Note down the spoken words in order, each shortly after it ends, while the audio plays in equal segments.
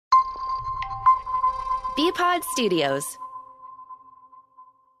B-Pod Studios.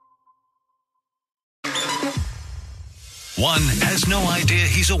 One has no idea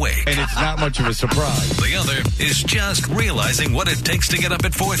he's awake. And it's not much of a surprise. The other is just realizing what it takes to get up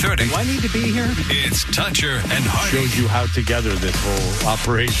at 4:30. Do I need to be here? It's Toucher and Hardy. Shows you how together this whole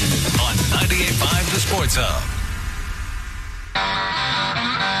operation is. On 98.5 The Sports Hub.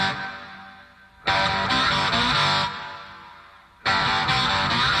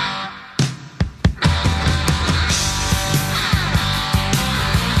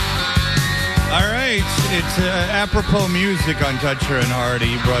 It's apropos music on Toucher and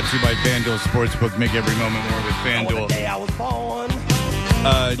Hardy, brought to you by FanDuel Sportsbook. Make every moment more with FanDuel. The day I was born.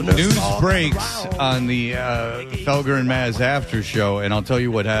 News breaks on the Felger and Maz after show, and I'll tell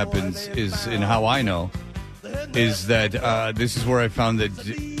you what happens is, and how I know, is that this is where I found that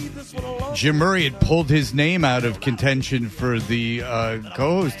Jim Murray had pulled his name out of contention for the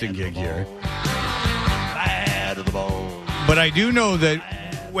co-hosting gig here. Bad to the bone. But I do know that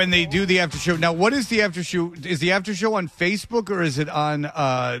when they do the after show, now what is the after show? Is the after show on Facebook or is it on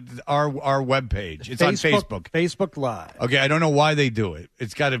our webpage? It's on Facebook. Facebook Live. Okay, I don't know why they do it.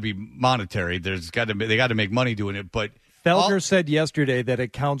 It's got to be monetary. They got to make money doing it. But Felger said yesterday that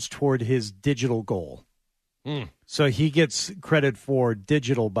it counts toward his digital goal. So he gets credit for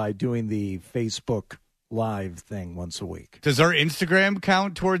digital by doing the Facebook Live thing once a week. Does our Instagram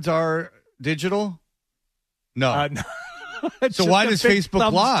count towards our digital? No. No. So why does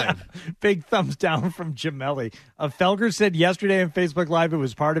Facebook Live? Big thumbs down from Jamelli. Felger said yesterday on Facebook Live it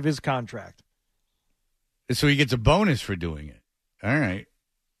was part of his contract. So he gets a bonus for doing it. All right.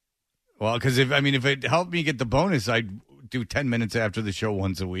 Well, because if it helped me get the bonus, I'd do 10 minutes after the show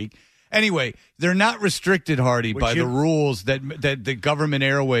once a week. Anyway, they're not restricted, Hardy, by the rules that the government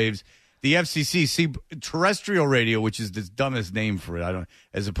airwaves, the FCC, see terrestrial radio, which is the dumbest name for it.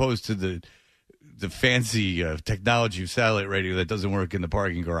 As opposed to the fancy technology of satellite radio that doesn't work in the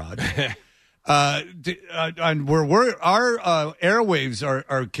parking garage. Our airwaves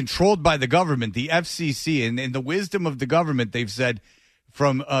are controlled by the government, the FCC, and in the wisdom of the government, they've said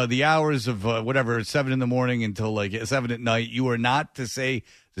from the hours of 7 in the morning until like 7 at night, you are not to say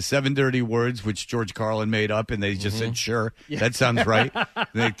the 7:30 words, which George Carlin made up, and they just said, sure, that sounds right.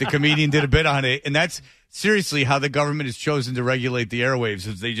 The comedian did a bit on it, and that's seriously how the government has chosen to regulate the airwaves,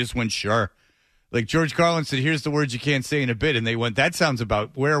 is they just went, sure. Like George Carlin said, here's the words you can't say in a bit. And they went, that sounds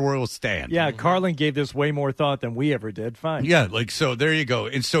about where we'll stand. Yeah, Carlin gave this way more thought than we ever did. Fine. Yeah, so there you go.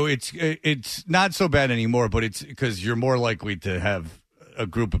 And so it's not so bad anymore, but it's because you're more likely to have a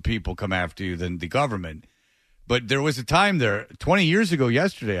group of people come after you than the government. But there was a time there, 20 years ago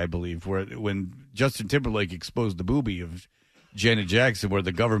yesterday, I believe, when Justin Timberlake exposed the boobie of Janet Jackson, where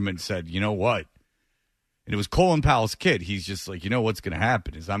the government said, you know what? And it was Colin Powell's kid. He's just like, you know what's going to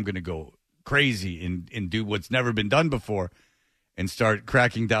happen is I'm going to go crazy and do what's never been done before and start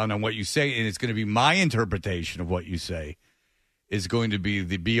cracking down on what you say, and it's going to be my interpretation of what you say is going to be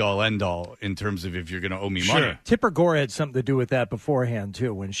the be-all, end-all in terms of if you're going to owe me money. Tipper Gore had something to do with that beforehand,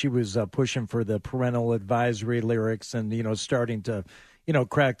 too, when she was pushing for the parental advisory lyrics and, starting to,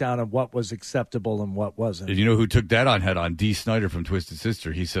 crack down on what was acceptable and what wasn't. And you know who took that on head-on? Dee Snider from Twisted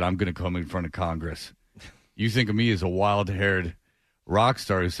Sister. He said, I'm going to come in front of Congress. You think of me as a wild-haired rock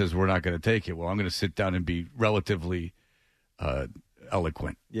star who says we're not going to take it. Well, I'm going to sit down and be relatively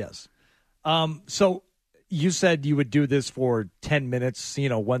eloquent. Yes. So you said you would do this for 10 minutes,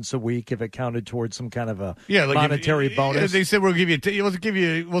 once a week if it counted towards some kind of a monetary bonus. They said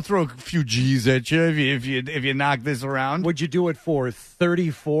we'll throw a few G's at you if you knock this around. Would you do it for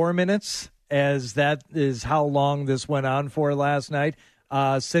 34 minutes? As that is how long this went on for last night.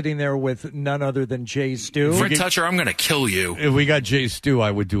 Sitting there with none other than Jay Stu. For Toucher, I'm going to kill you. If we got Jay Stu,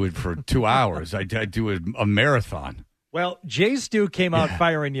 I would do it for 2 hours. I'd do a marathon. Well, Jay Stu came out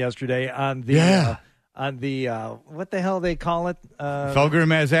firing yesterday on the what the hell they call it? Felger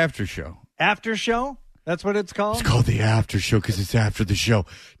and Maz after show. After show? That's what it's called? It's called the after show because it's after the show.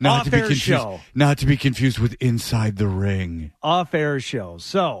 Off-air show. Not to be confused with Inside the Ring. Off-air show.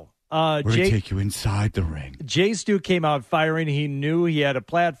 So we're going to take you inside the ring. Jay Stu came out firing. He knew he had a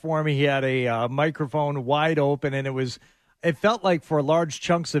platform. He had a microphone wide open, and it felt like for large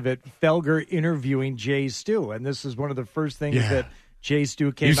chunks of it, Felger interviewing Jay Stu. And this is one of the first things that Jay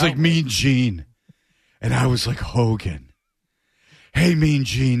Stu came out with. He was like Mean Gene, and I was like Hogan. Hey, Mean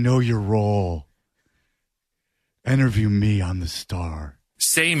Gene, know your role. Interview me on the Star.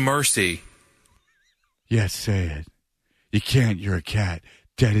 Say mercy. Yes, say it. You can't. You're a cat.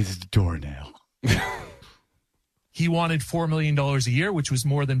 Dead as the doornail. He wanted $4 million a year, which was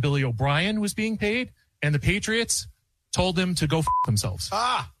more than Billy O'Brien was being paid. And the Patriots told him to go themselves.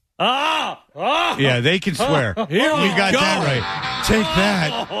 Yeah, they can swear. You got that right. Take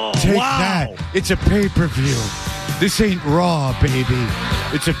that. Take that. It's a pay-per-view. This ain't Raw, baby.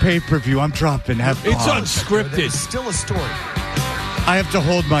 It's a pay-per-view. I'm dropping F-bombs. It's unscripted. There's still a story. I have to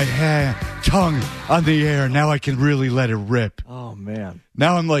hold my tongue on the air. Now I can really let it rip. Oh, man.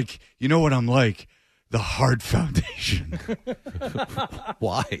 Now I'm like, you know what I'm like? The Hart Foundation.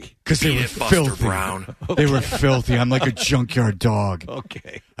 Why? Because they were Beat it, Buster filthy. Brown. They were filthy. I'm like a junkyard dog.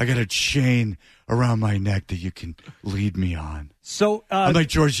 Okay. I got a chain around my neck that you can lead me on. So I'm like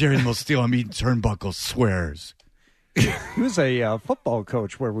George Animal Steel. I'm eating turnbuckle swears. he was a football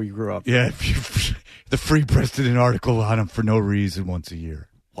coach where we grew up. Yeah, the Free Press did an article on him for no reason once a year.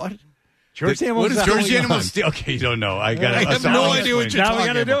 What? George Animal what is George going Animal on? Steel. Okay, you don't know. I have no idea what you're Now we talking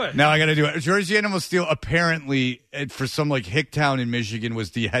got to do about. it. Now I got to do it. George Animal Steel apparently, for some like hick town in Michigan,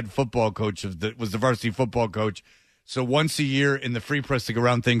 was the head football coach was the varsity football coach. So once a year in the Free Press, like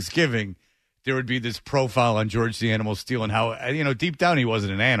around Thanksgiving, there would be this profile on George the Animal Steel and how deep down he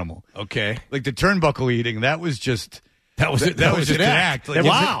wasn't an animal. Okay. Like the turnbuckle eating, that was just That was just an act. Like,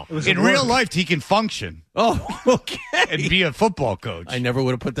 Wow. in real life, he can function Oh, okay. and be a football coach. I never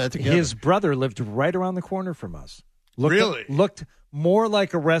would have put that together. His brother lived right around the corner from us. Really? Looked more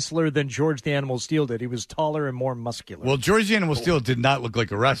like a wrestler than George the Animal Steel did. He was taller and more muscular. Well, George the Animal Steel did not look like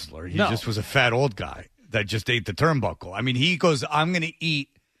a wrestler. He No. just was a fat old guy that just ate the turnbuckle. I mean, he goes, I'm going to eat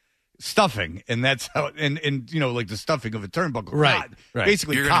stuffing, and that's how, and like the stuffing of a turnbuckle. Right, Cotton. right.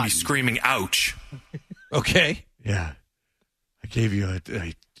 Basically, You're going to be cotton. screaming, ouch. Okay. Yeah. I gave you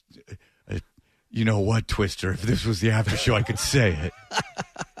a you know what, Twister. If this was the after show, I could say it.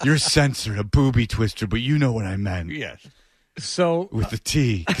 You're censored, a booby twister, but you know what I meant. Yes. so With the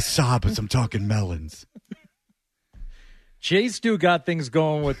T, casabas, I'm talking melons. Jay Stu got things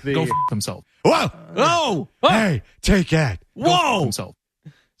going with the. Go f himself. Whoa! Oh! Hey, take that. Go f Whoa! himself.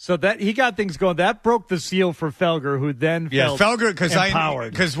 So that he got things going. That broke the seal for Felger, who then Yeah, felt Felger,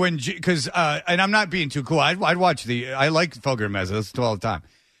 empowered. and I'm not being too cool. I'd watch I like Felger and Meza. I listen to all the time.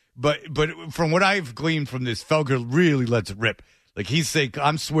 But from what I've gleaned from this, Felger really lets it rip. Like he's saying,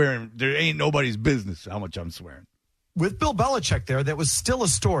 I'm swearing. There ain't nobody's business how much I'm swearing. With Bill Belichick there, that was still a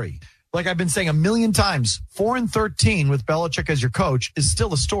story. Like I've been saying a million times, 4-13 with Belichick as your coach is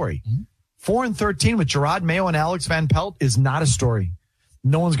still a story. 4-13 with Gerard Mayo and Alex Van Pelt is not a story.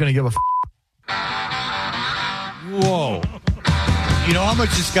 No one's going to give a Whoa. You know how much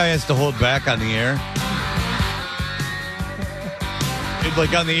this guy has to hold back on the air?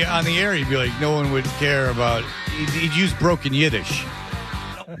 Like on the air, he'd be like, no one would care about. He'd use broken Yiddish.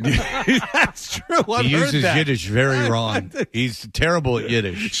 That's true. I've He heard uses that. Yiddish very wrong. He's terrible at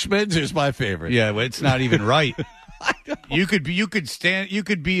Yiddish. Schmenzer's my favorite. Yeah, but it's not even right. You could be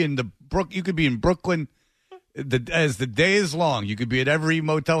in Brooklyn. As the day is long, you could be at every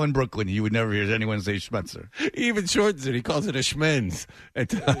motel in Brooklyn. You would never hear anyone say Schmetzer. He even shortens it. He calls it a schmenz.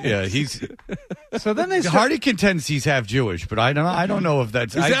 Yeah, he's. So then they Hardy contends he's half Jewish, but I don't know if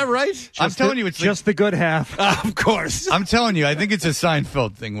that's. Is that right? I'm telling you, it's just the good half. Of course. I'm telling you, I think it's a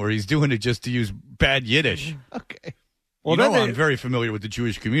Seinfeld thing where he's doing it just to use bad Yiddish. Okay. Well, then I'm very familiar with the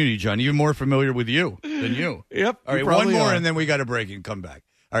Jewish community, John. Even more familiar with you than you. Yep. All right, one more, and then we got to break and come back.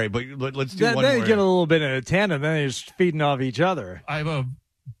 All right, but let's do one Then more. you get a little bit in a tandem. Then they're just feeding off each other. I have a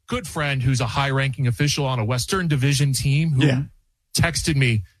good friend who's a high-ranking official on a Western Division team who texted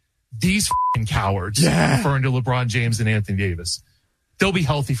me, these f***ing cowards, referring to LeBron James and Anthony Davis. They'll be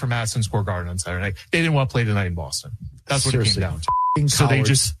healthy for Madison Square Garden on Saturday night. They didn't want to play tonight in Boston. That's what Seriously. it came down to. So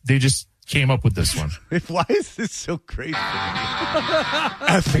they just came up with this one. Why is this so crazy?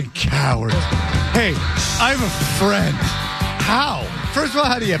 Effing cowards. Hey, I have a friend. How? First of all,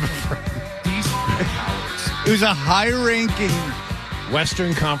 how do you have a friend? These f***ing cowards. Who's a high-ranking.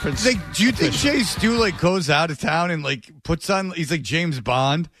 Western Conference. Like, do you think Jay Stu goes out of town and puts on? He's like James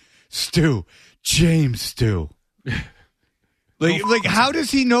Bond. James Stu. Like, how does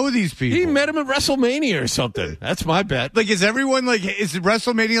he know these people? He met him at WrestleMania or something. That's my bet. Like, is everyone is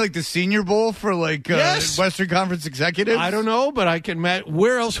WrestleMania like the Senior Bowl for Yes. Western Conference executives? I don't know, but I can imagine.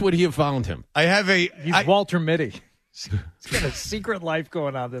 Where else would he have found him? I have He's Walter Mitty. He's got a secret life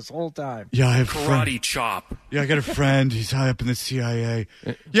going on this whole time. Yeah, I have a friend. Karate chop. Yeah, I got a friend. He's high up in the CIA.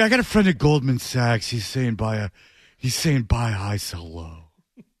 Yeah, I got a friend at Goldman Sachs. He's saying buy high, sell low.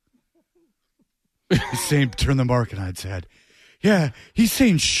 He's saying turn the market on its head. Yeah, he's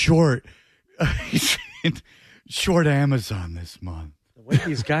saying short. He's saying short Amazon this month. The way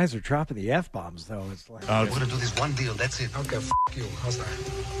these guys are dropping the F-bombs, though, it's like... We're going to do this one deal. That's it. Okay, you. How's that?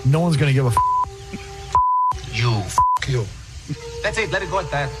 No one's going to give a You. You. That's it. Let it go at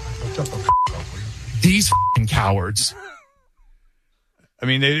that. These f***ing cowards. I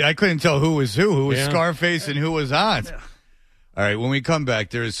mean, I couldn't tell who was Scarface and who was Hans. All right, when we come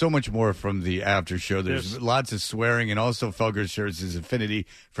back, there is so much more from the after show. There's lots of swearing, and also Felger shares his affinity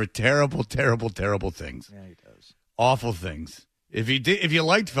for terrible, terrible, terrible things. Yeah, he does. Awful things. If you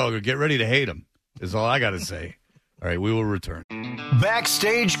liked Felger, get ready to hate him, is all I got to say. All right, we will return.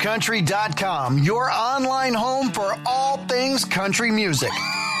 BackstageCountry.com, your online home for all things country music.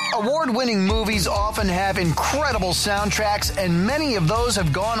 Award-winning movies often have incredible soundtracks, and many of those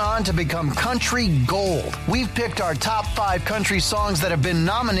have gone on to become country gold. We've picked our top 5 country songs that have been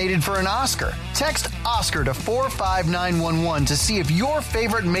nominated for an Oscar. Text Oscar to 45911 to see if your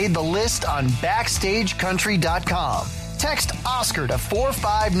favorite made the list on BackstageCountry.com. Text Oscar to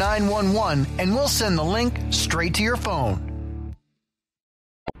 45911 and we'll send the link straight to your phone.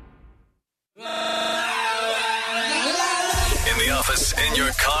 In the office, in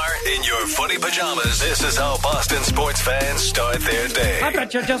your car, in your footy pajamas, this is how Boston sports fans start their day. I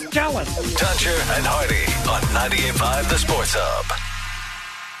bet you're just jealous. Dutcher and Hardy on 98.5 The Sports Hub.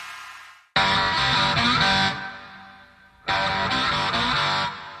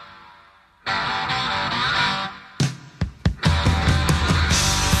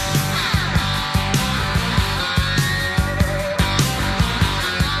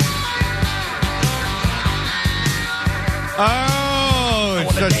 Oh,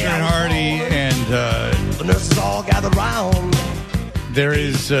 it's Dutcher and Hardy, and The nurses all gathered round. there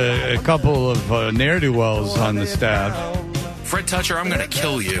is a couple of ne'er-do-wells on the staff. Fred Toucher, I'm going to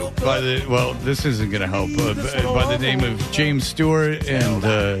kill you. This isn't going to help. By the name of James Stewart and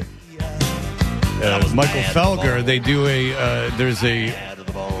Michael Felger, they do there's a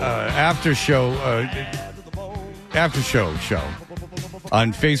after show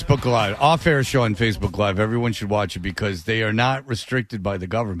on Facebook Live, off-air show on Facebook Live. Everyone should watch it because they are not restricted by the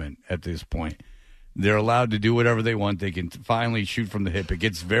government at this point. They're allowed to do whatever they want. They can finally shoot from the hip. It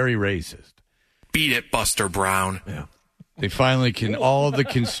gets very racist. Beat it, Buster Brown. Yeah. They finally can, all the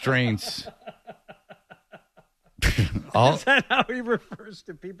constraints. Is that how he refers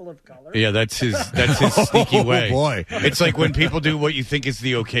to people of color? Yeah, that's his sneaky way. Oh, boy. It's like when people do what you think is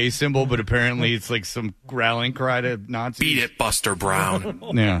the okay symbol, but apparently it's like some rallying cry to Nazis. Beat it, Buster Brown.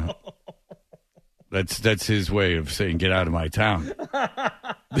 Yeah. That's his way of saying, get out of my town.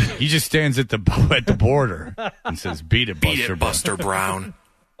 He just stands at the border and says, beat it, Beat it, Buster Brown.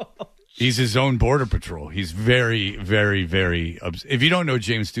 He's his own border patrol. He's very, very, very if you don't know,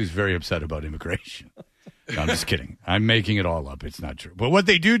 James Stew's very upset about immigration. No, I'm just kidding. I'm making it all up. It's not true. But what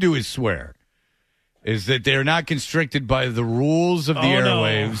they do is swear. Is that they're not constricted by the rules of the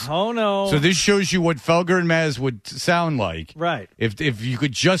airwaves. Oh, no. So this shows you what Felger and Maz would sound like. Right. If you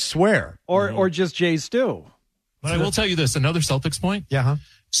could just swear. Or just Jay Stu. But I will tell you this, another Celtics point. Yeah, huh?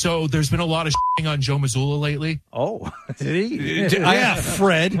 So there's been a lot of on Joe Mazzulla lately. Oh, did he?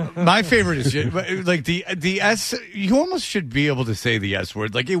 Fred. My favorite is like the S. You almost should be able to say the S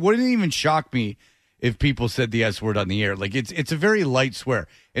word. Like it wouldn't even shock me if people said the S word on the air. Like it's a very light swear.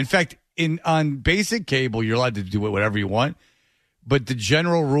 In fact, on basic cable, you're allowed to do whatever you want. But the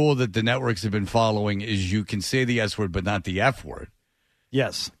general rule that the networks have been following is you can say the S word, but not the F word.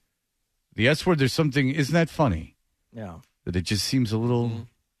 Yes. The S word, there's something. Isn't that funny? Yeah. That it just seems a little.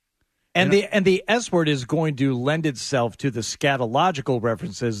 And the S word is going to lend itself to the scatological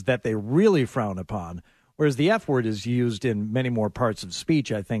references that they really frown upon, whereas the F word is used in many more parts of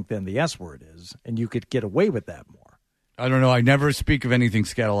speech, I think, than the S word is, and you could get away with that more. I don't know. I never speak of anything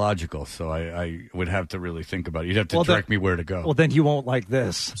scatological, so I would have to really think about it. You'd have to direct me where to go. Well, then you won't like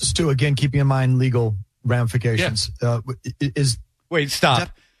this. Stu, again, keeping in mind legal ramifications. Yeah. Wait, stop.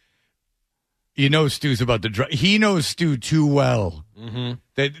 You know Stu's about to drop. He knows Stu too well. Mm-hmm.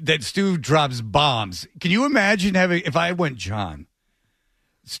 That Stu drops bombs. Can you imagine if I went, John,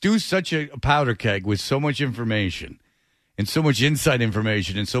 Stu's such a powder keg with so much information and so much inside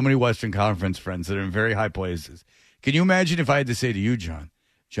information and so many Western Conference friends that are in very high places. Can you imagine if I had to say to you, John,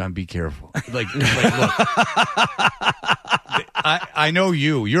 be careful. Like look, I know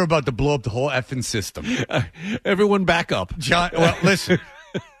you. You're about to blow up the whole effing system. Everyone back up. John, well, listen.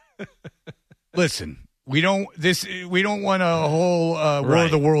 Listen, we don't want a whole War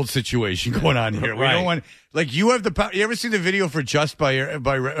of the World situation going on here. We don't want, like, you have the power. You ever see the video for Just by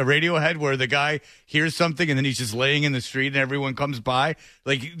Radiohead where the guy hears something and then he's just laying in the street and everyone comes by?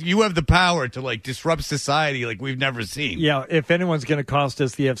 Like, you have the power to, like, disrupt society like we've never seen. Yeah, if anyone's going to cost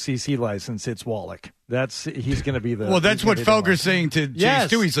us the FCC license, it's Wallach. He's going to be the. Well, that's what Felger's saying to Jay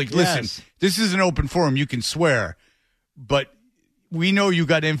Stu. He's like, listen, this is an open forum. You can swear, but we know you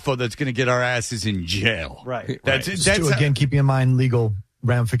got info that's going to get our asses in jail. Right. That's Stu, again, keeping in mind legal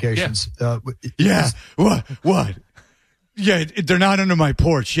ramifications. What? Yeah, they're not under my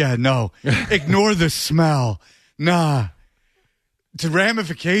porch. Yeah, no. Ignore the smell. Nah. The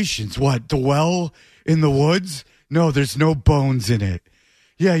ramifications, what? The well in the woods? No, there's no bones in it.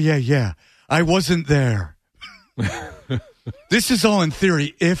 Yeah. I wasn't there. This is all in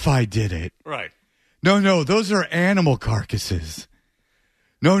theory if I did it. Right. No, those are animal carcasses.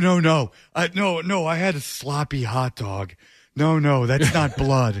 No. No, I had a sloppy hot dog. No, that's not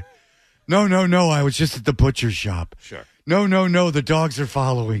blood. No, I was just at the butcher shop. Sure. No, the dogs are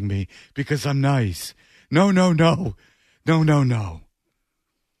following me because I'm nice. No. No, I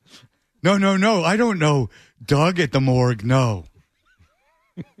don't know Doug at the morgue, no.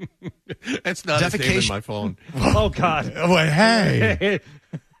 That's not his name in my phone. Oh, God. Well, hey.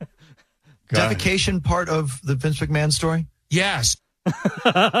 Defecation part of the Vince McMahon story? Yes.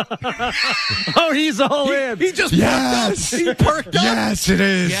 Oh, he's all in. He just Yes. He perked up. Yes, it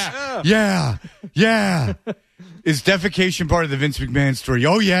is. Yeah. Yeah. Is defecation part of the Vince McMahon story?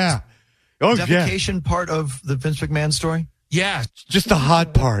 Oh, yeah. Oh, yeah. Defecation part of the Vince McMahon story? Yeah. Just the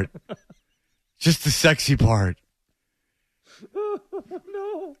hot part. Just the sexy part.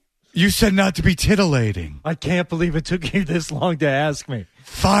 No. You said not to be tittillating. I can't believe it took you this long to ask me.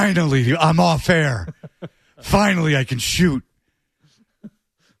 Finally, I'm off air. Finally, I can shoot.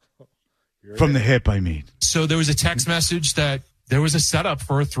 From the hip, I mean. So there was a text message that there was a setup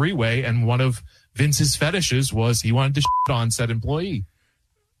for a three-way, and one of Vince's fetishes was he wanted to shit on said employee.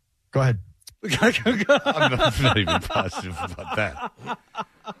 Go ahead. I'm not even positive about that.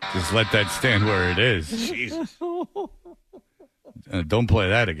 Just let that stand where it is. Jesus. Don't play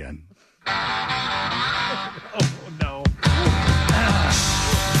that again. Oh, no.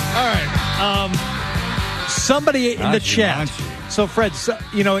 All right. Somebody in the chat. So, Fred,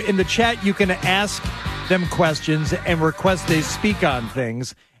 in the chat, you can ask them questions and request they speak on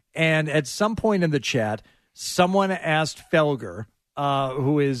things. And at some point in the chat, someone asked Felger,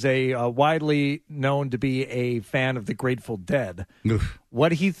 who is a widely known to be a fan of the Grateful Dead,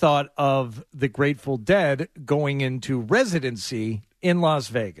 what he thought of the Grateful Dead going into residency in Las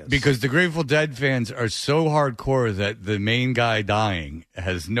Vegas. Because the Grateful Dead fans are so hardcore that the main guy dying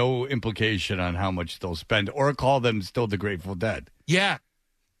has no implication on how much they'll spend or call them still the Grateful Dead. Yeah.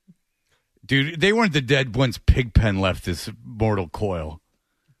 Dude, they weren't the dead once Pigpen left this mortal coil.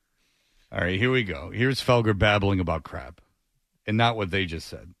 All right, here we go. Here's Felger babbling about crap. And not what they just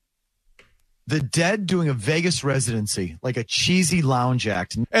said. The Dead doing a Vegas residency, like a cheesy lounge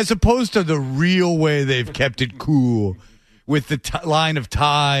act. As opposed to the real way they've kept it cool with the line of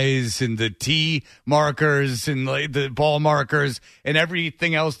ties and the T markers and the ball markers and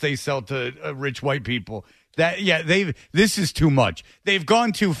everything else they sell to rich white people. This is too much. They've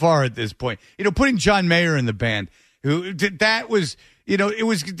gone too far at this point. Putting John Mayer in the band, they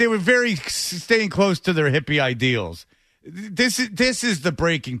were very staying close to their hippie ideals. This is the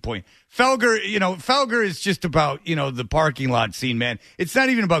breaking point. Felger is just about, the parking lot scene, man. It's not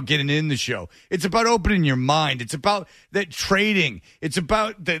even about getting in the show. It's about opening your mind. It's about that trading. It's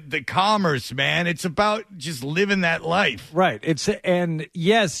about the commerce, man. It's about just living that life. Right. And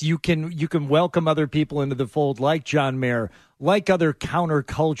yes, you can welcome other people into the fold like John Mayer, like other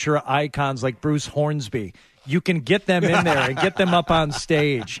counterculture icons like Bruce Hornsby. You can get them in there and get them up on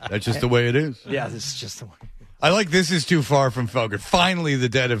stage. That's just the way it is. Yeah, this is just the way. I like this is too far from Felger. Finally, the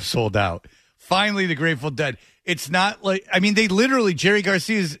Dead have sold out. Finally, the Grateful Dead. It's not like, they literally, Jerry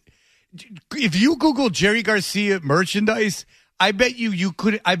Garcia's, if you Google Jerry Garcia merchandise, I bet you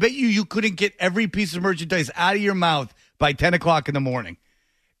couldn't get every piece of merchandise out of your mouth by 10 o'clock in the morning.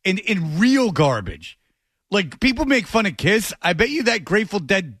 In real garbage. Like, people make fun of Kiss. I bet you that Grateful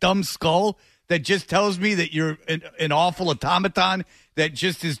Dead dumb skull that just tells me that you're an awful automaton that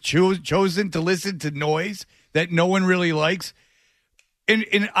just is chosen to listen to noise that no one really likes.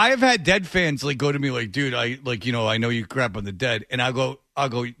 And I've had Dead fans go to me like, dude, I know you crap on the Dead. And I'll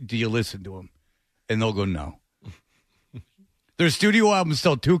go, do you listen to them? And they'll go, no. Their studio albums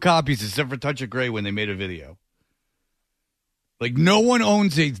sell 2 copies except for Touch of Grey when they made a video. No one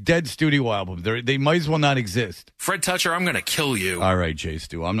owns a Dead studio album. They might as well not exist. Fred Toucher, I'm going to kill you. All right, Jay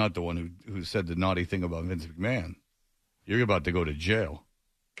Stu. I'm not the one who said the naughty thing about Vince McMahon. You're about to go to jail.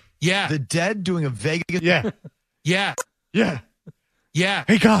 Yeah. The Dead doing a Vegas. Yeah. Yeah. Yeah. Yeah.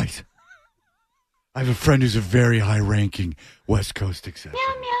 Hey, guys. I have a friend who's a very high-ranking West Coast executive.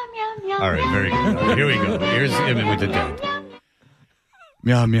 All right, very good. All right, here we go. Here's him with the Dead.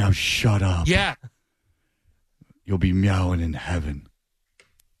 Meow, meow, shut up. Yeah. You'll be meowing in heaven.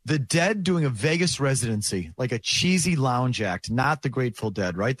 The Dead doing a Vegas residency, like a cheesy lounge act, not the Grateful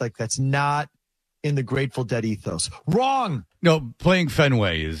Dead, right? Like, that's not in the Grateful Dead ethos. Wrong. No, playing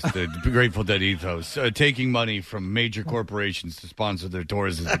Fenway is the Grateful Dead ethos. Taking money from major corporations to sponsor their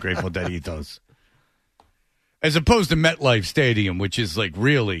tours is the Grateful Dead ethos. As opposed to MetLife Stadium, which is like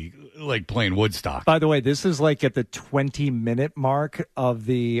really like playing Woodstock. By the way, this is like at the 20-minute mark of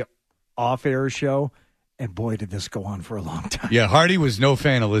the off-air show. And boy, did this go on for a long time. Yeah, Hardy was no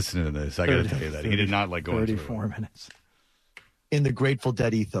fan of listening to this. I got to tell you that. He did not like going 34 minutes. In the Grateful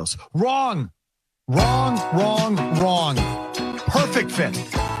Dead ethos. Wrong. Wrong, wrong, wrong. Perfect fit.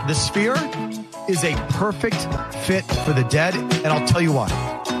 The Sphere is a perfect fit for the Dead, and I'll tell you why.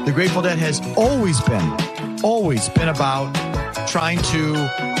 The Grateful Dead has always been about trying to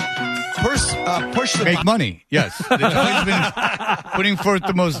push the make money. Yes, they've always been putting forth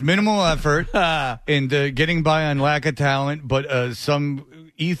the most minimal effort and getting by on lack of talent, but some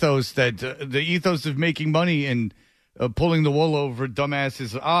ethos that the ethos of making money and pulling the wool over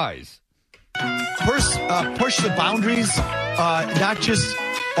dumbasses' eyes. Push the boundaries, not just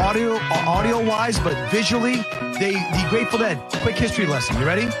audio wise, but visually. The Grateful Dead. Quick history lesson. You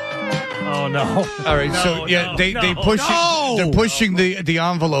ready? Oh no! All right, they push. They're pushing the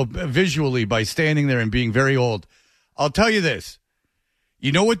envelope visually by standing there and being very old. I'll tell you this.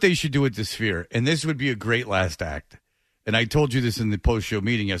 You know what they should do with the Sphere, and this would be a great last act. And I told you this in the post-show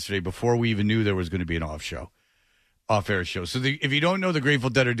meeting yesterday before we even knew there was going to be an off-air show. So if you don't know, the Grateful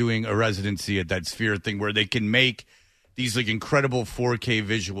Dead are doing a residency at that Sphere thing where they can make these like incredible 4K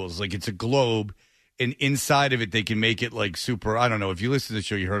visuals. Like it's a globe. And inside of it, they can make it like super. I don't know. If you listen to the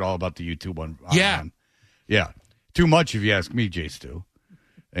show, you heard all about the YouTube one. Yeah. Yeah. Too much if you ask me, Jay Stu.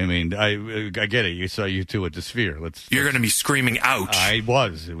 I mean, I get it. You saw U2 at the Sphere. You're going to be screaming, ouch. I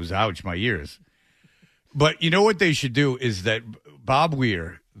was. It was ouch, my ears. But you know what they should do is that Bob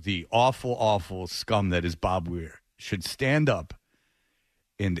Weir, the awful, awful scum that is Bob Weir, should stand up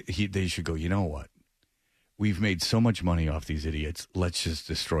and they should go, you know what? We've made so much money off these idiots. Let's just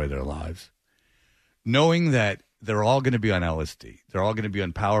destroy their lives. Knowing that they're all going to be on LSD, they're all going to be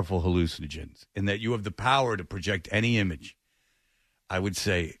on powerful hallucinogens, and that you have the power to project any image, I would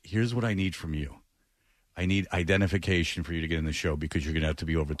say, here's what I need from you. I need identification for you to get in the show because you're going to have to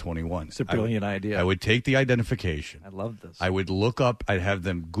be over 21. It's a brilliant idea. I would take the identification. I love this. I would look up, I'd have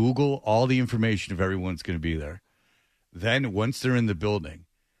them Google all the information of everyone's going to be there. Then once they're in the building,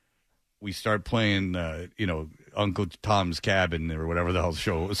 we start playing, Uncle Tom's Cabin or whatever the hell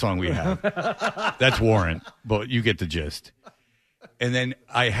song we have. That's Warrant, but you get the gist. And then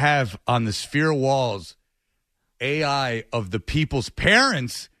I have on the Sphere walls AI of the people's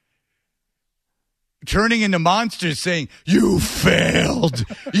parents turning into monsters saying, you failed.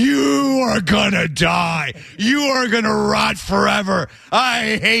 You are going to die. You are going to rot forever.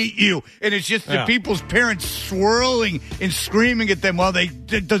 I hate you. And it's just the people's parents swirling and screaming at them while they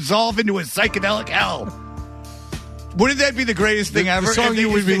dissolve into a psychedelic hell. Wouldn't that be the greatest thing ever? The song you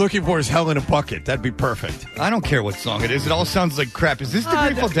would be looking for is Hell in a Bucket. That'd be perfect. I don't care what song it is. It all sounds like crap. Is this the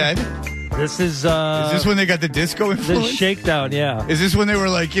Grateful Dead? This is this when they got the disco influence? The shakedown, yeah. Is this when they were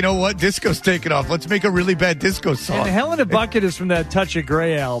like, you know what? Disco's taking off. Let's make a really bad disco song. And Hell in a Bucket is from that Touch of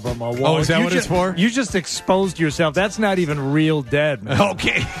Grey album. Is that what it's for? You just exposed yourself. That's not even real Dead, man.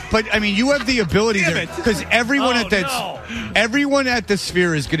 Okay. But, I mean, you have the ability there. Because everyone everyone at the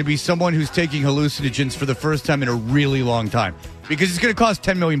Sphere is going to be someone who's taking hallucinogens for the first time in a really long time. Because it's going to cost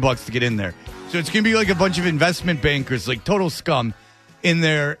 $10 million to get in there. So it's going to be like a bunch of investment bankers, like total scum, in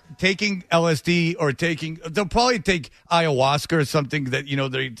there taking LSD or they'll probably take ayahuasca or something that,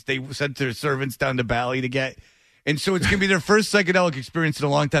 they sent their servants down to Bali to get. And so it's going to be their first psychedelic experience in a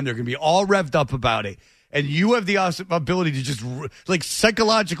long time. They're going to be all revved up about it. And you have the awesome ability to just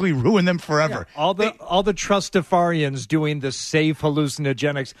psychologically ruin them forever. Yeah, all the Trustafarians doing the safe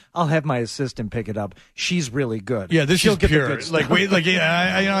hallucinogenics. I'll have my assistant pick it up. She's really good. Yeah, She'll is get pure. The good stuff.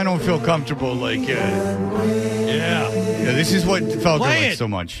 I don't feel comfortable. This is what Felger likes so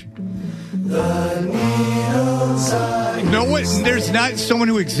much. There's not someone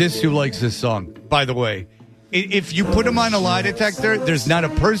who exists who likes this song. By the way, if you put them on a lie detector, there's not a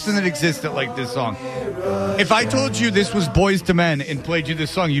person that exists that liked this song. If I told you this was Boyz II Men and played you this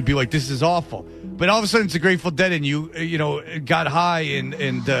song, you'd be like, this is awful. But all of a sudden it's a Grateful Dead and you got high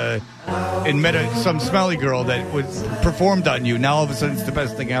and met some smelly girl that was performed on you. Now all of a sudden it's the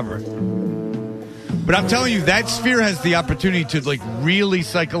best thing ever. But I'm telling you, that Sphere has the opportunity to really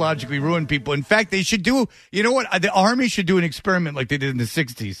psychologically ruin people. In fact, they should do, the Army should do an experiment like they did in the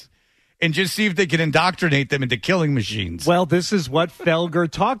 60s. And just see if they can indoctrinate them into killing machines. Well, this is what Felger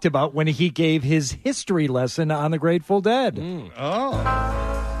talked about when he gave his history lesson on the Grateful Dead. The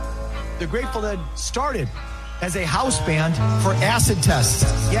Grateful Dead started as a house band for acid tests.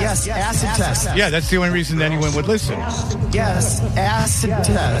 Yes, acid tests. Yeah, that's the only reason anyone would listen. Yes, acid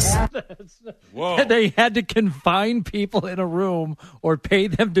tests. Whoa. They had to confine people in a room or pay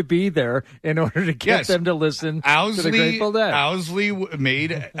them to be there in order to get them to listen to the Grateful Dead. Owsley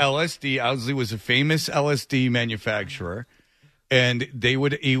made LSD. Owsley was a famous LSD manufacturer. And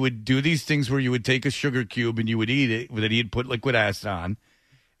he would do these things where you would take a sugar cube and you would eat it, that he'd put liquid acid on,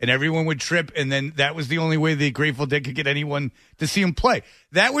 and everyone would trip, and then that was the only way the Grateful Dead could get anyone to see him play.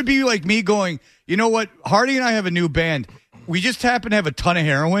 That would be like me going, you know what, Hardy and I have a new band. We just happen to have a ton of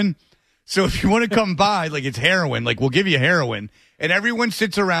heroin, so if you want to come by, like it's heroin, like we'll give you heroin. And everyone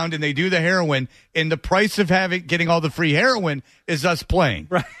sits around and they do the heroin, and the price of getting all the free heroin is us playing.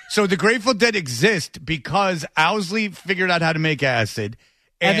 Right. So the Grateful Dead exist because Owsley figured out how to make acid.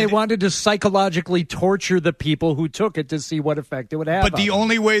 And they wanted to psychologically torture the people who took it to see what effect it would have. But the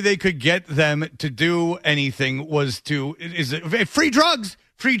only way they could get them to do anything was free drugs.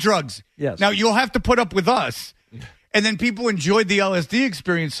 Free drugs. Yes. Now, you'll have to put up with us. And then people enjoyed the LSD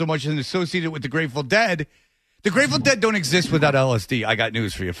experience so much and associated it with the Grateful Dead. The Grateful Dead don't exist without LSD. I got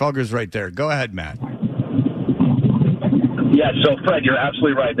news for you. Felger's right there. Go ahead, Matt. Yeah, so Fred, you're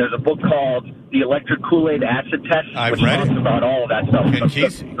absolutely right. There's a book called The Electric Kool-Aid Acid Test, I've which read talks it. about all of that stuff.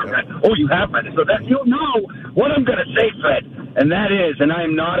 Oh, you have read it. So that you'll know what I'm going to say, Fred, and that is, and I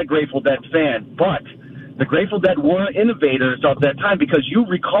am not a Grateful Dead fan, but the Grateful Dead were innovators of that time because you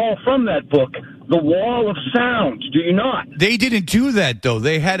recall from that book the wall of sound, do you not? They didn't do that, though.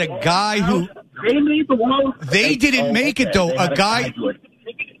 They had a guy who... They made the wall. They didn't make it, though. A guy...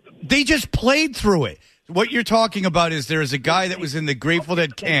 They just played through it. What you're talking about is there is a guy that was in the Grateful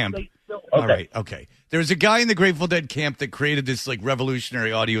Dead camp. All right, okay. There's a guy in the Grateful Dead camp that created this like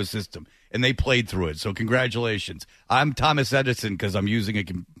revolutionary audio system, and they played through it. So congratulations. I'm Thomas Edison because I'm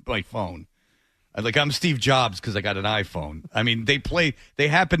using my phone. I'm Steve Jobs because I got an iPhone. I mean, they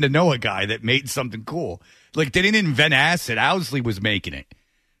happen to know a guy that made something cool. Like, they didn't invent acid. Owsley was making it.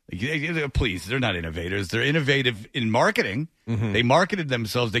 Please, they're not innovators. They're innovative in marketing. Mm-hmm. They marketed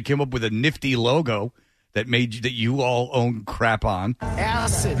themselves. They came up with a nifty logo that you all own crap on.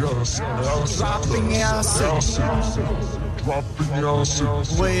 Acid. Dropping acid.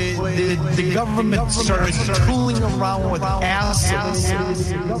 The government started tooling around with acid.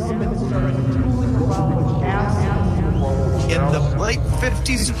 In the late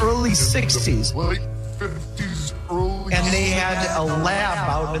 50s, early 60s. And they had a lab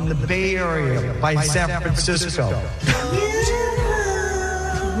out in the Bay Area by San Francisco.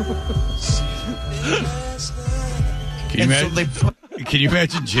 Can you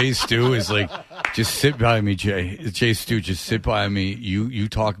imagine Jay Stu is like, just sit by me, Jay. Jay Stu, just sit by me. You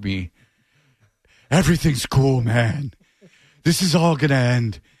talk me. Everything's cool, man. This is all gonna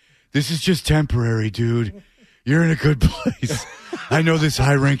end. This is just temporary, dude. You're in a good place. I know this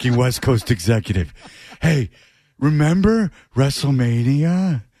high-ranking West Coast executive. Hey, remember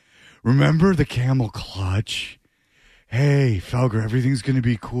WrestleMania? Remember the camel clutch? Hey, Felger, everything's going to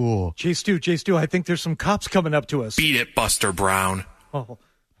be cool. Jay Stu, I think there's some cops coming up to us. Beat it, Buster Brown. Oh.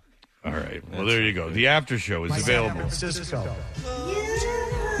 All right. Well, there you go. The after show is available.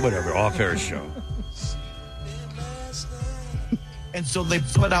 Whatever, off-air show. And so they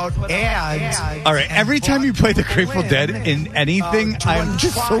put out ads. All right. Every time you play the Grateful Dead in anything, I'm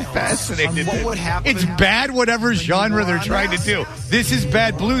just so fascinated. What would happen? It's bad whatever genre they're trying to do. This is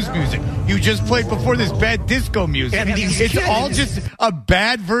bad blues music. You just played before this bad disco music. It's all just a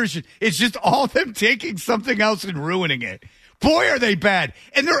bad version. It's just all them taking something else and ruining it. Boy, are they bad.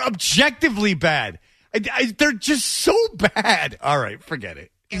 And they're objectively bad. They're just so bad. All right. Forget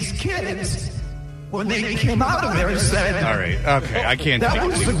it. These kids... When they came out of there and said, all right, okay, I can't that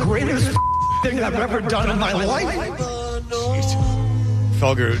was the greatest thing I've ever done in my life.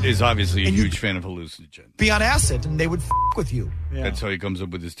 Felger is obviously a huge fan of hallucinogens. Be on acid, and they would with you. Yeah. That's how he comes up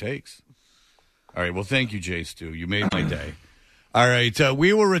with his takes. All right, well, thank you, Jay Stu. You made my day. All right,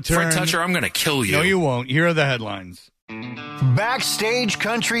 we will return. Fred Toucher, I'm going to kill you. No, you won't. Here are the headlines.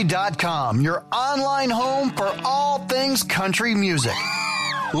 BackstageCountry.com, your online home for all things country music.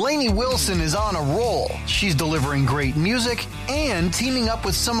 Lainey Wilson is on a roll. She's delivering great music and teaming up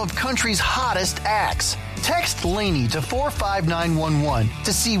with some of country's hottest acts. Text Lainey to 45911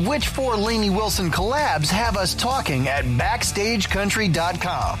 to see which 4 Lainey Wilson collabs have us talking at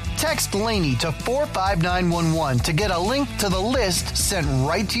BackstageCountry.com. Text Lainey to 45911 to get a link to the list sent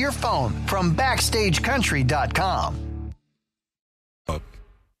right to your phone from BackstageCountry.com.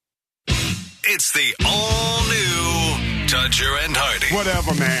 It's the all-new Toucher and Hardy.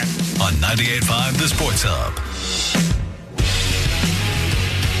 Whatever, man. On 98.5 The Sports Hub.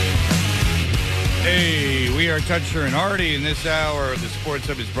 Hey, we are Toucher and Hardy in this hour. The Sports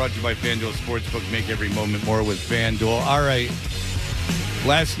Hub is brought to you by FanDuel Sportsbook. Make every moment more with FanDuel. All right.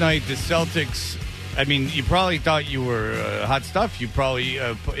 Last night, the Celtics, I mean, you probably thought you were hot stuff. You probably,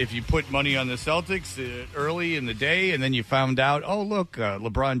 if you put money on the Celtics early in the day and then you found out, oh, look,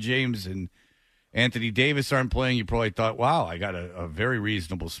 LeBron James and Anthony Davis aren't playing, you probably thought, wow, I got a very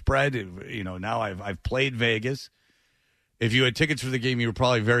reasonable spread. You know, now I've played Vegas. If you had tickets for the game, you were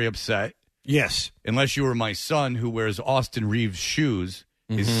probably very upset. Yes. Unless you were my son who wears Austin Reeves shoes,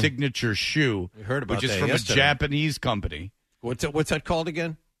 his signature shoe, We heard about which is that from yesterday. a Japanese company. What's that called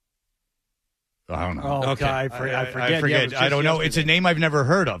again? I don't know. Oh, Okay. God, I forget. I forget. I don't know. It's a name I've never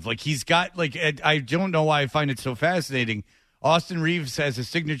heard of. Like, he's got, like, I don't know why I find it so fascinating. Austin Reeves has a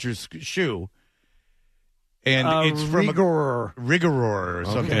signature shoe, and it's from Rigoror or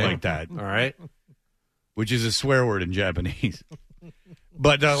something like that. All right. Which is a swear word in Japanese.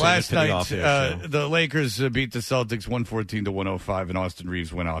 But last night, the Lakers beat the Celtics 114-105, and Austin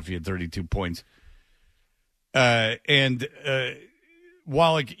Reeves went off. He had 32 points. And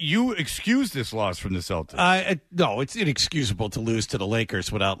while you excuse this loss from the Celtics. No, it's inexcusable to lose to the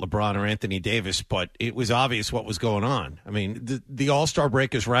Lakers without LeBron or Anthony Davis, but it was obvious what was going on. I mean, the All-Star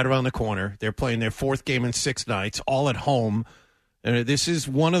break is right around the corner. They're playing their fourth game in 6 nights, all at home. And this is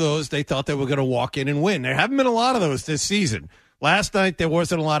one of those they thought they were going to walk in and win. There haven't been a lot of those this season. Last night, there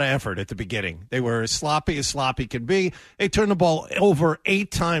wasn't a lot of effort at the beginning. They were as sloppy could be. They turned the ball over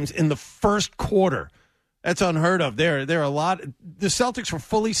 8 times in the first quarter. That's unheard of. There are a lot. The Celtics were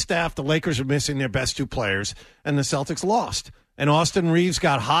fully staffed. The Lakers were missing their best 2 players, and the Celtics lost. And Austin Reeves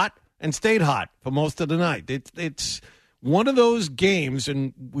got hot and stayed hot for most of the night. It's one of those games,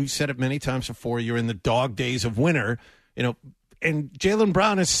 and we've said it many times before, you're in the dog days of winter, you know, and Jaylen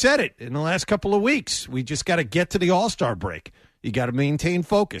Brown has said it in the last couple of weeks. We just got to get to the All-Star break. You got to maintain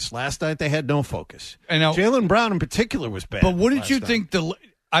focus. Last night they had no focus. And Jaylen Brown in particular was bad. But wouldn't you think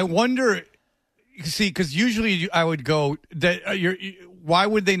I wonder. See, because usually I would go that why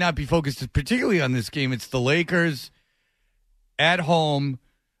would they not be focused, particularly on this game? It's the Lakers at home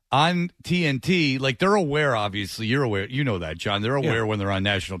on TNT. Like, they're aware. Obviously, you're aware. You know that, John. They're aware when they're on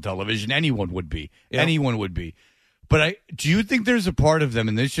national television. Anyone would be. Yeah. Anyone would be. But do you think there's a part of them,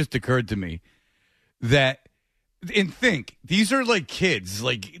 and this just occurred to me, that. And think, these are like kids.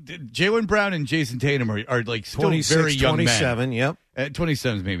 Like, Jaylen Brown and Jason Tatum are like still 26, very young 27, men. Yep.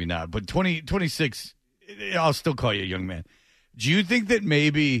 27 maybe not, but 26, I'll still call you a young man. Do you think that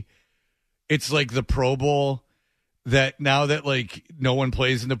maybe it's like the Pro Bowl, that now that like no one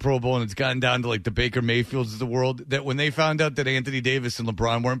plays in the Pro Bowl and it's gotten down to like the Baker Mayfields of the world, that when they found out that Anthony Davis and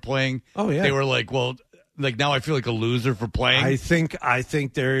LeBron weren't playing, they were like, well, like now I feel like a loser for playing? I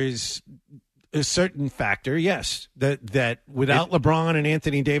think there is a certain factor, yes, that without LeBron and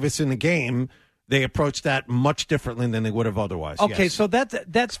Anthony Davis in the game, they approach that much differently than they would have otherwise. Okay, yes. so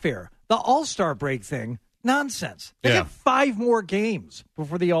that's fair. The All-Star break thing, nonsense. They have 5 more games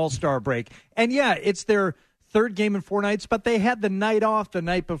before the All-Star break. And, it's their 3rd game in 4 nights, but they had the night off the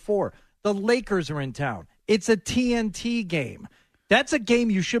night before. The Lakers are in town. It's a TNT game. That's a game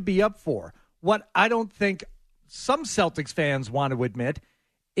you should be up for. What I don't think some Celtics fans want to admit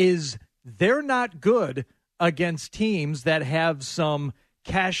is they're not good against teams that have some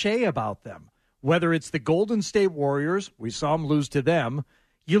cachet about them. Whether it's the Golden State Warriors, we saw them lose to them.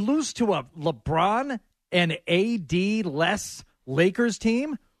 You lose to a LeBron and AD less Lakers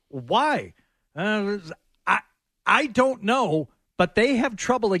team? Why? I don't know, but they have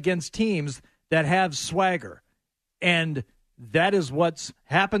trouble against teams that have swagger. And that is what's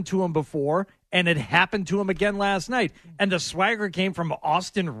happened to them before, and it happened to him again last night. And the swagger came from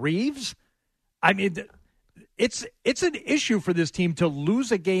Austin Reeves? I mean, it's an issue for this team to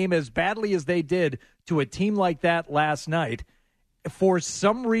lose a game as badly as they did to a team like that last night. For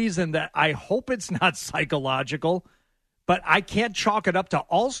some reason that I hope it's not psychological, but I can't chalk it up to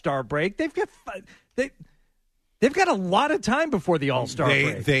All-Star break. They've got a lot of time before the All-Star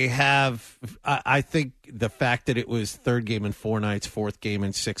break. They have, I think the fact that it was 3rd game in 4 nights, 4th game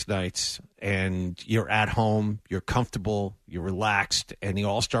in 6 nights, and you're at home, you're comfortable, you're relaxed, and the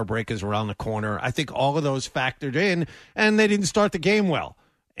All-Star break is around the corner. I think all of those factored in, and they didn't start the game well.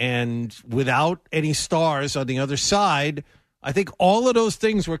 And without any stars on the other side, I think all of those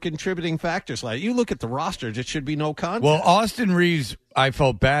things were contributing factors. Like, you look at the rosters, it should be no contest. Well, Austin Reeves, I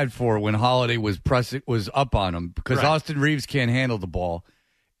felt bad for when Holiday was up on him, because Austin Reeves can't handle the ball,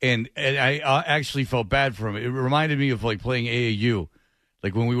 and I actually felt bad for him. It reminded me of like playing AAU,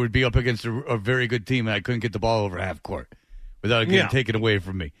 like when we would be up against a very good team and I couldn't get the ball over half court without it getting taken away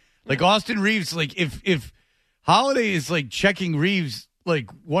from me. Like Austin Reeves, like if Holiday is like checking Reeves like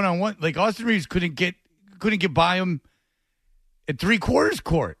one-on-one. Like Austin Reeves couldn't get by him at three-quarters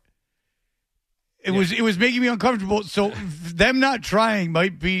court. It was making me uncomfortable. So them not trying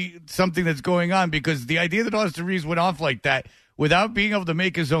might be something that's going on, because the idea that Austin Reeves went off like that without being able to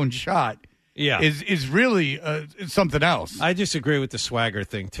make his own shot is really something else. I disagree with the swagger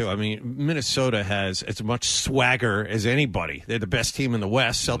thing, too. I mean, Minnesota has as much swagger as anybody. They're the best team in the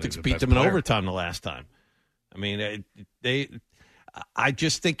West. Celtics beat them in overtime the last time. I mean, I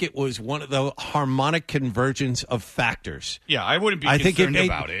just think it was one of the harmonic convergence of factors. Yeah, I wouldn't be concerned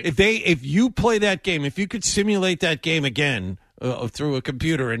about it. If you play that game, if you could simulate that game again through a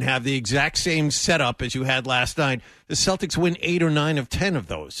computer and have the exact same setup as you had last night, the Celtics win 8 or 9 of 10 of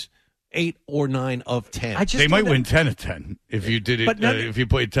those. 8 or 9 of 10. They might win 10 of 10 if you did it. If you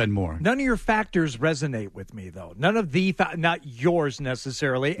played 10 more. None of your factors resonate with me, though. None of not yours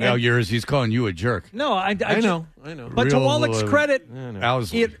necessarily. Now yours, he's calling you a jerk. No, I know. But to Wallach's credit,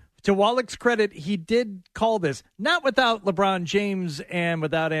 to Wallach's credit, he did call this not without LeBron James and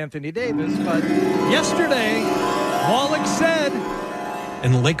without Anthony Davis, but yesterday, Wallach said.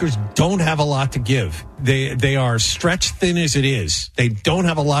 And the Lakers don't have a lot to give. They are stretched thin as it is. They don't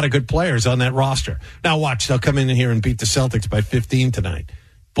have a lot of good players on that roster. Now watch, they'll come in here and beat the Celtics by 15 tonight.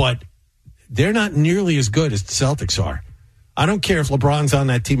 But they're not nearly as good as the Celtics are. I don't care if LeBron's on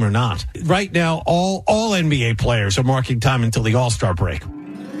that team or not. Right now, all NBA players are marking time until the All-Star break.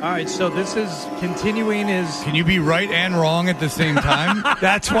 All right, so this is continuing his... Can you be right and wrong at the same time?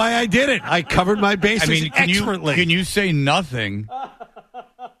 That's why I did it. I covered my bases expertly. Can you say nothing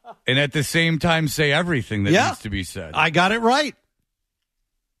and at the same time say everything that needs to be said? I got it right.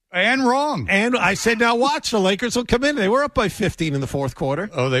 And wrong. And I said, now watch, the Lakers will come in. They were up by 15 in the fourth quarter.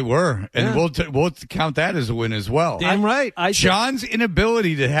 Oh, they were. And we'll count that as a win as well. Damn right. John's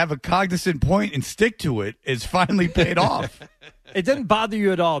inability to have a cognizant point and stick to it is finally paid off. It didn't bother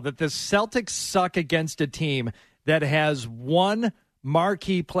you at all that the Celtics suck against a team that has one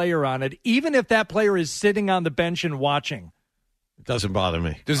marquee player on it, even if that player is sitting on the bench and watching. It doesn't bother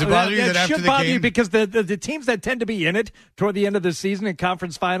me. Does it bother you that after the game? It should bother you because the teams that tend to be in it toward the end of the season in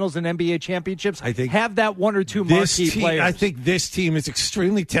conference finals and NBA championships have that one or two marquee players. I think this team is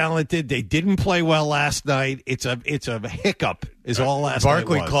extremely talented. They didn't play well last night. It's a hiccup is all last night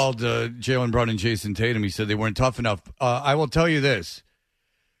was. Barkley called Jaylen Brown and Jason Tatum. He said they weren't tough enough. I will tell you this.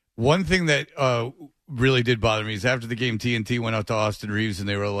 One thing that really did bother me is after the game, TNT went out to Austin Reeves and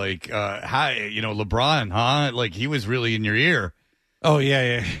they were like, hi, LeBron, huh? Like he was really in your ear. Oh,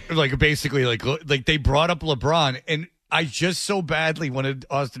 yeah. Like, basically, like they brought up LeBron, and I just so badly wanted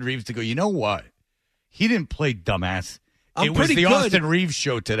Austin Reeves to go, you know what? He didn't play dumbass. It was the Austin Reeves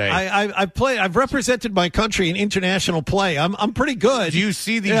show today. I've represented my country in international play. I'm pretty good. Do you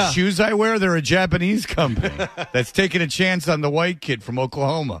see these shoes I wear? They're a Japanese company that's taking a chance on the white kid from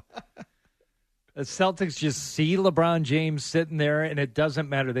Oklahoma. The Celtics just see LeBron James sitting there, and it doesn't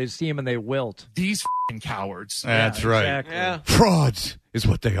matter. They see him and they wilt. These cowards. That's right. Exactly. Yeah. Frauds is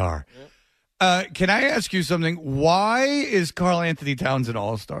what they are. Yep. Can I ask you something? Why is Karl Anthony Towns an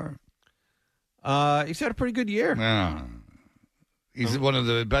all-star? He's had a pretty good year. He's one of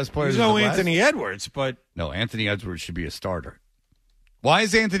the best players. He's no Anthony Edwards, but... No, Anthony Edwards should be a starter. Why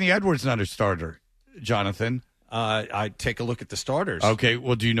is Anthony Edwards not a starter, Jonathan? I take a look at the starters. Okay,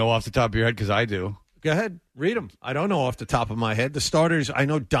 well, do you know off the top of your head? Because I do. Go ahead, read them. I don't know off the top of my head. The starters, I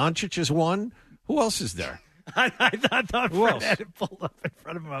know Doncic is one. Who else is there? I thought Fred had it pulled up in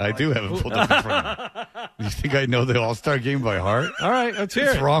front of him. I do have it pulled up in front of me. You think I know the All-Star game by heart? All right, let's hear it.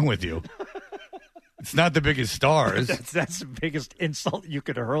 What's wrong with you? It's not the biggest stars. That's the biggest insult you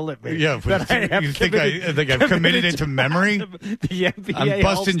could hurl at me. Yeah, but you think I've committed it to memory? The NBA I'm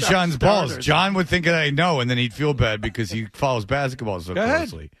busting All-Star John's balls. starters. John would think that I know, and then he'd feel bad because he follows basketball so Go ahead.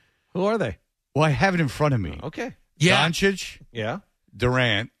 closely. Who are they? Well, I have it in front of me. Okay. Yeah. Doncic, Yeah.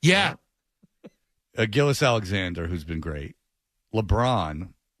 Durant, Yeah. Gillis Alexander, who's been great, LeBron,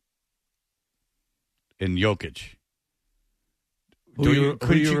 and Jokic. Who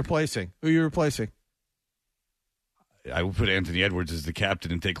are you replacing? Who are you replacing? I would put Anthony Edwards as the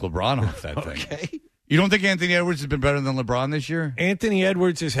captain and take LeBron off that thing. Okay. You don't think Anthony Edwards has been better than LeBron this year? Anthony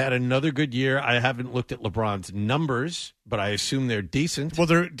Edwards has had another good year. I haven't looked at LeBron's numbers, but I assume they're decent. Well,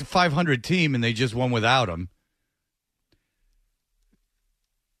 they're a 500 team, and they just won without him.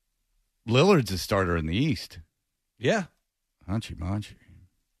 Lillard's a starter in the East. Yeah. Hachi-machi.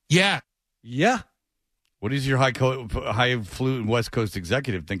 Yeah. Yeah. What does your highfalutin West Coast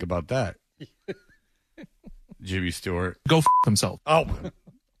executive think about that? Jimmy Stewart. Go himself. Oh.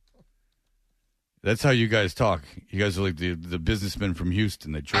 That's how you guys talk. You guys are like the businessmen from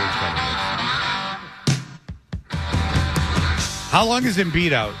Houston that George kind of How long is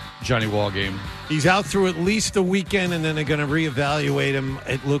Embiid out, Johnny Wallgame? He's out through at least the weekend, and then they're going to reevaluate him.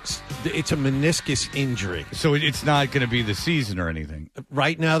 It's a meniscus injury. So it's not going to be the season or anything?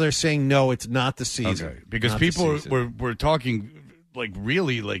 Right now they're saying no, it's not the season. Okay. Because people were talking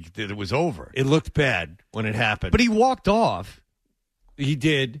really like that it was over. It looked bad when it happened. But he walked off. He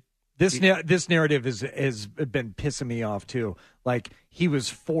did. This narrative has been pissing me off, too. Like, he was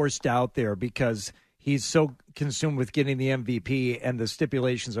forced out there because he's so consumed with getting the MVP, and the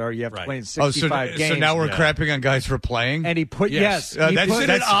stipulations are you have to play in 65 games. So now we're crapping on guys for playing? And he put, yes.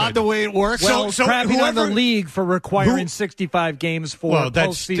 That's odd the way it works. Well, so crapping on the league for requiring 65 games for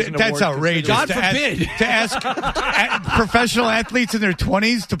postseason that's outrageous. God forbid. To ask professional athletes in their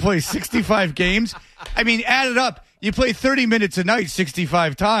 20s to play 65 games? I mean, add it up. You play 30 minutes a night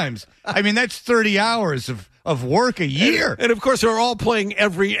 65 times. I mean, that's 30 hours of work a year. And of course, they're all playing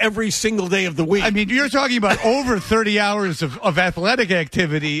every single day of the week. I mean, you're talking about over 30 hours of athletic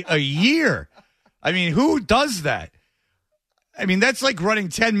activity a year. I mean, who does that? I mean, that's like running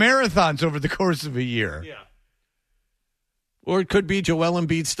 10 marathons over the course of a year. Yeah. Or it could be Joel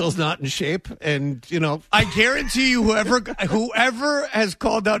Embiid still's not in shape, and I guarantee you, whoever has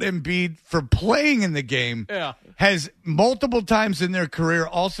called out Embiid for playing in the game, has multiple times in their career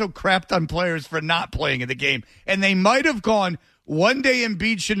also crapped on players for not playing in the game, and they might have gone one day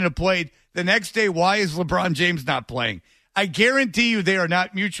Embiid shouldn't have played, the next day why is LeBron James not playing? I guarantee you they are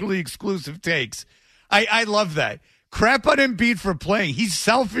not mutually exclusive takes. I love that. Crap on Embiid for playing. He's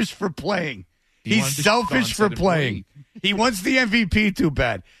selfish for playing. He's selfish for playing. He wants the MVP too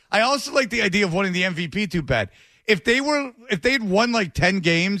bad. I also like the idea of wanting the MVP too bad. If they'd won like 10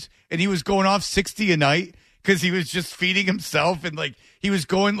 games and he was going off 60 a night because he was just feeding himself and like he was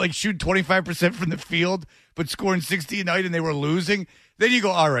going like shooting 25% from the field but scoring 60 a night and they were losing, then you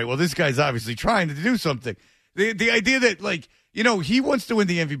go, all right, well, this guy's obviously trying to do something. The idea that he wants to win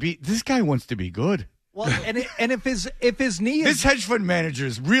the MVP, this guy wants to be good. Well, and if his knee is... This hedge fund manager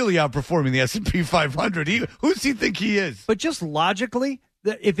is really outperforming the S&P 500. Who does he think he is? But just logically,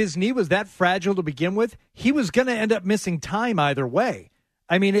 if his knee was that fragile to begin with, he was going to end up missing time either way.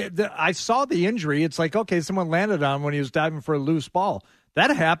 I mean, I saw the injury. It's like, okay, someone landed on him when he was diving for a loose ball.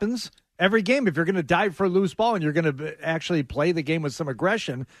 That happens every game if you're going to dive for a loose ball and you're going to actually play the game with some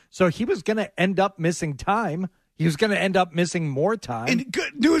aggression. So he was going to end up missing time. He was going to end up missing more time. And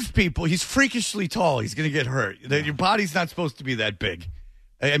good news, people, he's freakishly tall. He's going to get hurt. Your body's not supposed to be that big.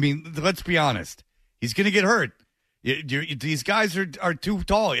 I mean, let's be honest. He's going to get hurt. These guys are too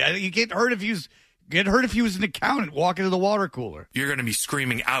tall. You get hurt if he was an accountant walking to the water cooler. You're going to be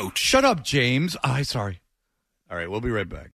screaming, ouch. Shut up, James. Oh, sorry. All right, we'll be right back.